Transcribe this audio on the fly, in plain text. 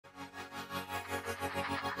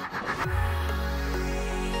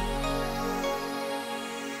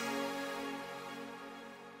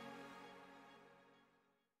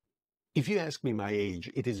If you ask me my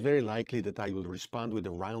age, it is very likely that I will respond with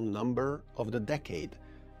a round number of the decade,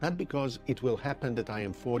 not because it will happen that I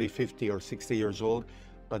am 40, 50, or 60 years old,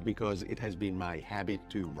 but because it has been my habit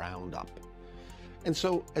to round up. And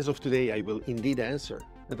so, as of today, I will indeed answer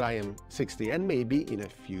that I am 60, and maybe in a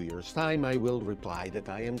few years' time I will reply that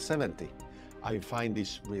I am 70. I find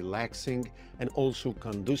this relaxing and also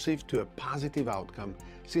conducive to a positive outcome,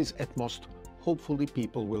 since at most, hopefully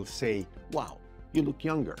people will say, "Wow, you look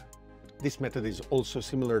younger." This method is also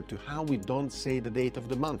similar to how we don't say the date of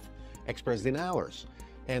the month, expressed in hours,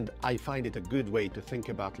 and I find it a good way to think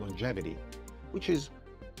about longevity, which is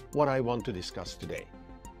what I want to discuss today.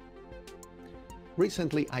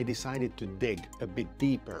 Recently, I decided to dig a bit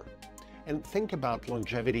deeper and think about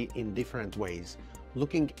longevity in different ways,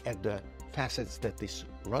 looking at the facets that this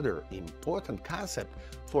rather important concept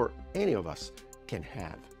for any of us can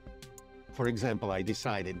have. For example, I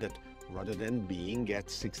decided that rather than being at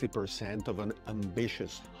 60% of an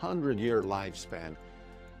ambitious 100-year lifespan,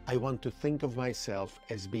 I want to think of myself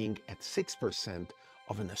as being at 6%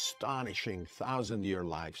 of an astonishing 1,000-year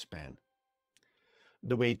lifespan.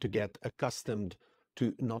 The way to get accustomed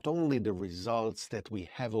to not only the results that we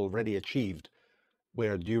have already achieved,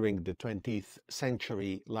 where during the 20th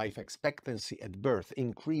century life expectancy at birth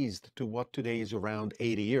increased to what today is around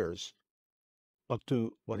 80 years, but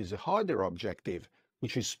to what is a harder objective,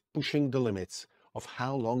 which is pushing the limits of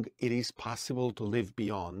how long it is possible to live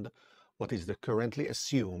beyond what is the currently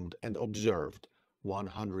assumed and observed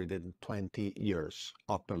 120 years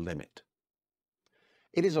upper limit.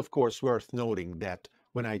 It is of course worth noting that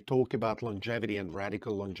when I talk about longevity and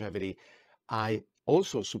radical longevity, I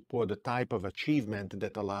also support the type of achievement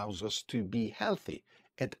that allows us to be healthy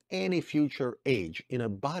at any future age in a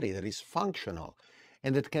body that is functional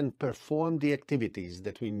and that can perform the activities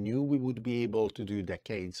that we knew we would be able to do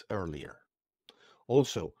decades earlier.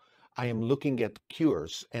 Also, I am looking at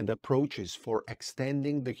cures and approaches for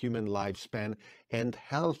extending the human lifespan and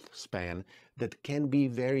health span that can be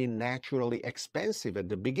very naturally expensive at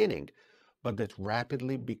the beginning, but that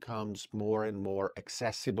rapidly becomes more and more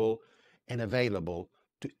accessible and available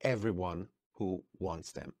to everyone who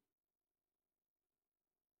wants them.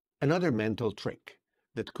 Another mental trick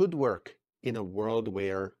that could work in a world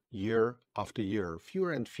where year after year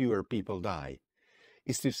fewer and fewer people die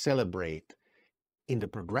is to celebrate in the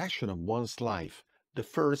progression of one's life the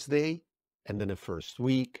first day and then the first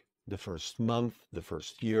week, the first month, the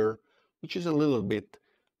first year, which is a little bit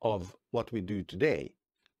of what we do today,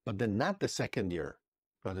 but then not the second year,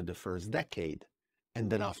 rather the first decade, and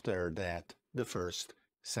then after that the first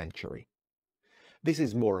century. This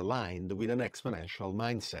is more aligned with an exponential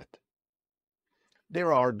mindset.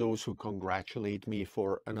 There are those who congratulate me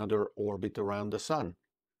for another orbit around the sun.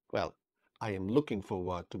 Well, I am looking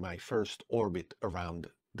forward to my first orbit around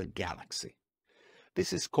the galaxy.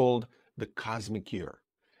 This is called the cosmic year,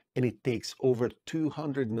 and it takes over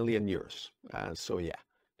 200 million years.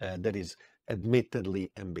 That is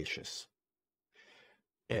admittedly ambitious.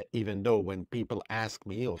 Even though when people ask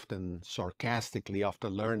me, often sarcastically after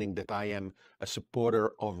learning that I am a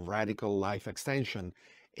supporter of radical life extension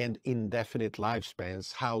and indefinite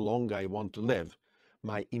lifespans, how long I want to live,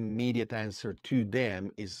 my immediate answer to them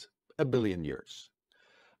is 1 billion years.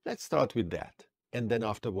 Let's start with that, and then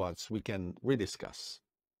afterwards we can rediscuss.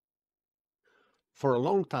 For a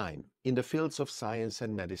long time, in the fields of science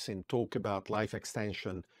and medicine, talk about life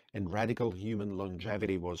extension and radical human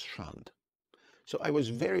longevity was shunned. So I was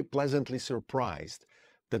very pleasantly surprised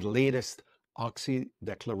that the latest Oxy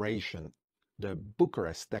Declaration, the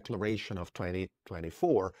Bucharest Declaration of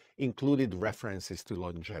 2024, included references to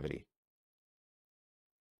longevity.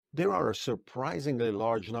 There are a surprisingly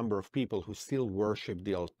large number of people who still worship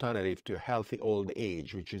the alternative to a healthy old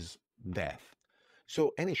age, which is death.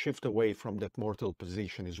 So any shift away from that mortal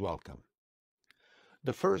position is welcome.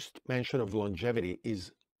 The first mention of longevity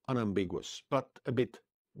is unambiguous, but a bit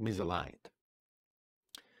misaligned.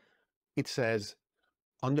 It says,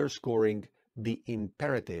 underscoring the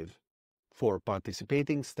imperative for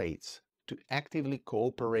participating states to actively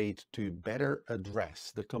cooperate to better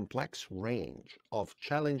address the complex range of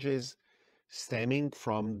challenges stemming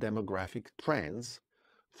from demographic trends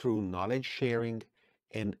through knowledge sharing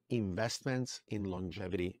and investments in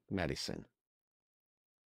longevity medicine.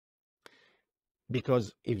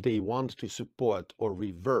 Because if they want to support or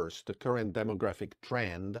reverse the current demographic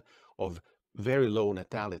trend of very low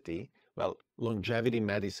natality, well, longevity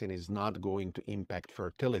medicine is not going to impact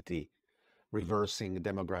fertility, reversing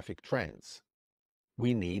demographic trends.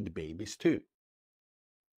 We need babies too.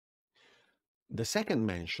 The second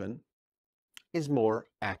mention is more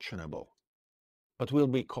actionable, but will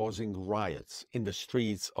be causing riots in the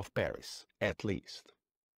streets of Paris, at least.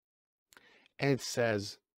 And it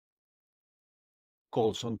says,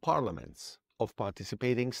 calls on parliaments of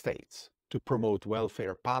participating states to promote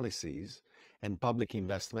welfare policies and public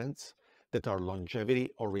investments that are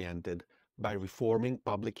longevity-oriented by reforming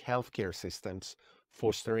public healthcare systems,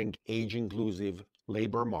 fostering age-inclusive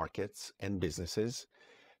labor markets and businesses,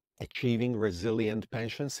 achieving resilient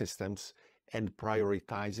pension systems, and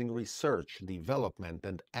prioritizing research, development,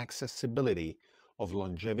 and accessibility of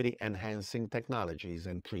longevity-enhancing technologies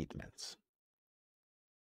and treatments.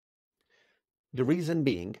 The reason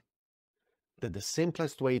being that the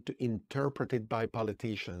simplest way to interpret it by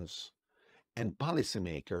politicians and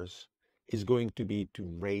policymakers is going to be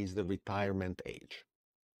to raise the retirement age.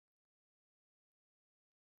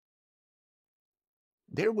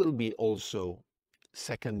 There will be also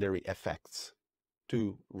secondary effects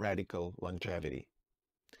to radical longevity,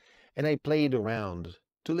 and I played around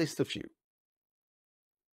to list a few.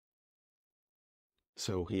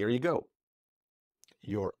 So here you go.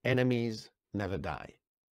 Your enemies never die.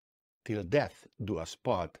 Till death do us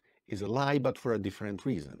part is a lie, but for a different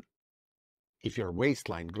reason. If your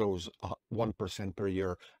waistline grows 1% per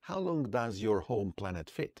year, how long does your home planet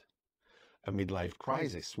fit? A midlife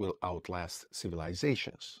crisis will outlast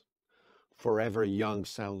civilizations. Forever young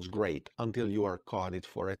sounds great until you are coded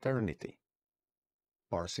for eternity.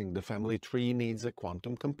 Parsing the family tree needs a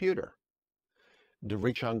quantum computer. The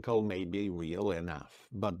rich uncle may be real enough,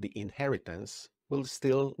 but the inheritance will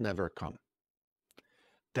still never come.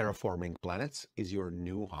 Terraforming planets is your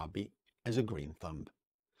new hobby as a green thumb.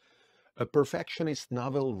 A perfectionist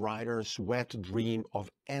novel writer's wet dream of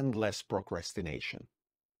endless procrastination.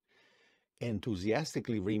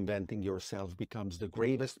 Enthusiastically reinventing yourself becomes the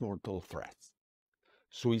gravest mortal threat.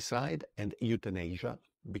 Suicide and euthanasia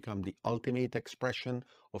become the ultimate expression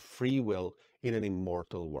of free will in an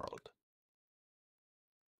immortal world.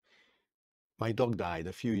 My dog died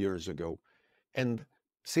a few years ago, and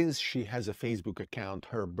since she has a Facebook account,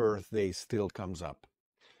 her birthday still comes up.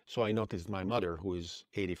 So I noticed my mother, who is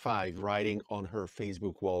 85, writing on her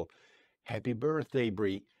Facebook wall, "Happy birthday,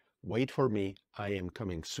 Brie. Wait for me. I am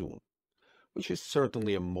coming soon." Which is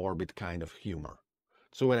certainly a morbid kind of humor.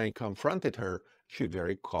 So when I confronted her, she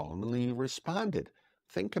very calmly responded,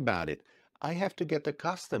 "Think about it. I have to get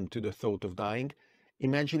accustomed to the thought of dying.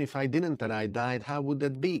 Imagine if I didn't and I died, how would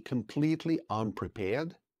that be? Completely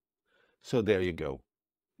unprepared?" So there you go.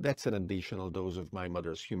 That's an additional dose of my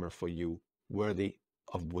mother's humor for you, worthy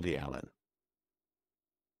of Woody Allen.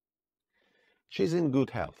 She's in good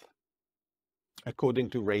health. According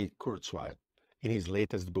to Ray Kurzweil, in his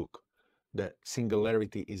latest book, The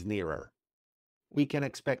Singularity is Nearer, we can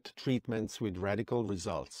expect treatments with radical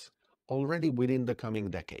results already within the coming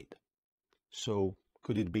decade. So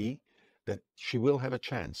could it be that she will have a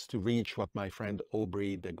chance to reach what my friend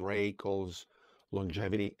Aubrey de Grey calls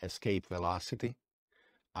longevity escape velocity?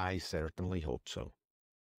 I certainly hope so.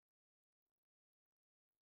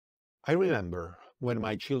 I remember when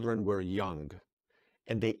my children were young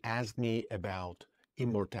and they asked me about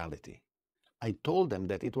immortality. I told them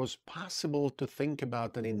that it was possible to think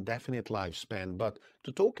about an indefinite lifespan, but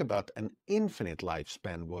to talk about an infinite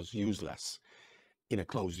lifespan was useless in a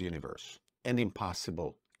closed universe and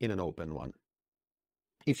impossible in an open one.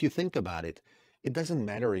 If you think about it, it doesn't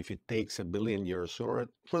matter if it takes 1 billion years or 1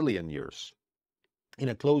 trillion years. In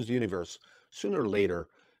a closed universe, sooner or later,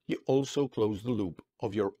 you also close the loop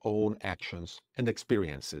of your own actions and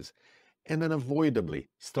experiences, and unavoidably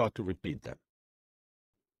start to repeat them,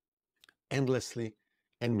 endlessly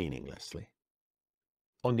and meaninglessly.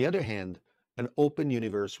 On the other hand, an open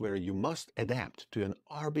universe where you must adapt to an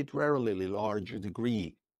arbitrarily large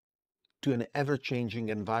degree to an ever-changing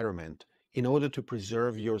environment in order to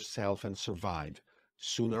preserve yourself and survive,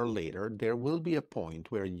 sooner or later there will be a point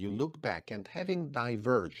where you look back and, having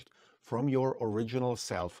diverged from your original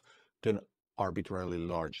self to an arbitrarily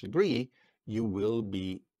large degree, you will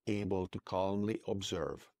be able to calmly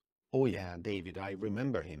observe, "Oh yeah, David, I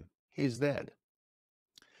remember him. He's dead."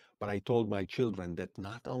 But I told my children that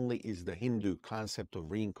not only is the Hindu concept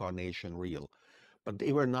of reincarnation real, but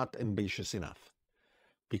they were not ambitious enough.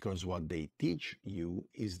 Because what they teach you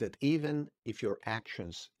is that even if your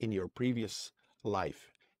actions in your previous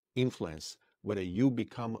life influence whether you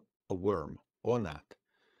become a worm or not,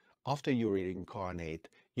 after you reincarnate,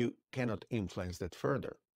 you cannot influence that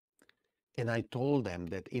further. And I told them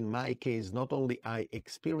that in my case, not only I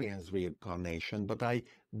experienced reincarnation, but I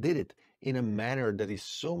did it in a manner that is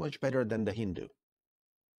so much better than the Hindu.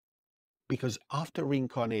 Because after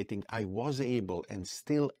reincarnating, I was able and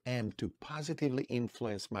still am to positively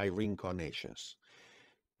influence my reincarnations.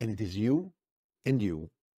 And it is you and you,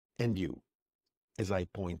 as I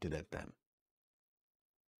pointed at them.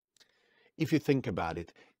 If you think about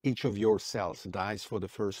it, each of your cells dies for the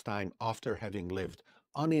first time after having lived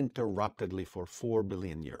uninterruptedly for 4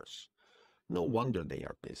 billion years. No wonder they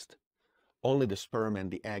are pissed. Only the sperm and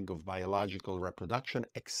the egg of biological reproduction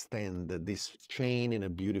extend this chain in a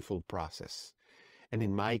beautiful process. And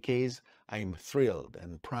in my case, I am thrilled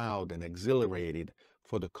and proud and exhilarated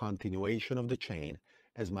for the continuation of the chain,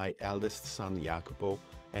 as my eldest son Jacopo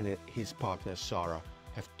and his partner Sarah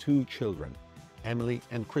have 2 children, Emily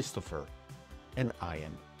and Christopher, and I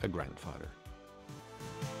am a grandfather.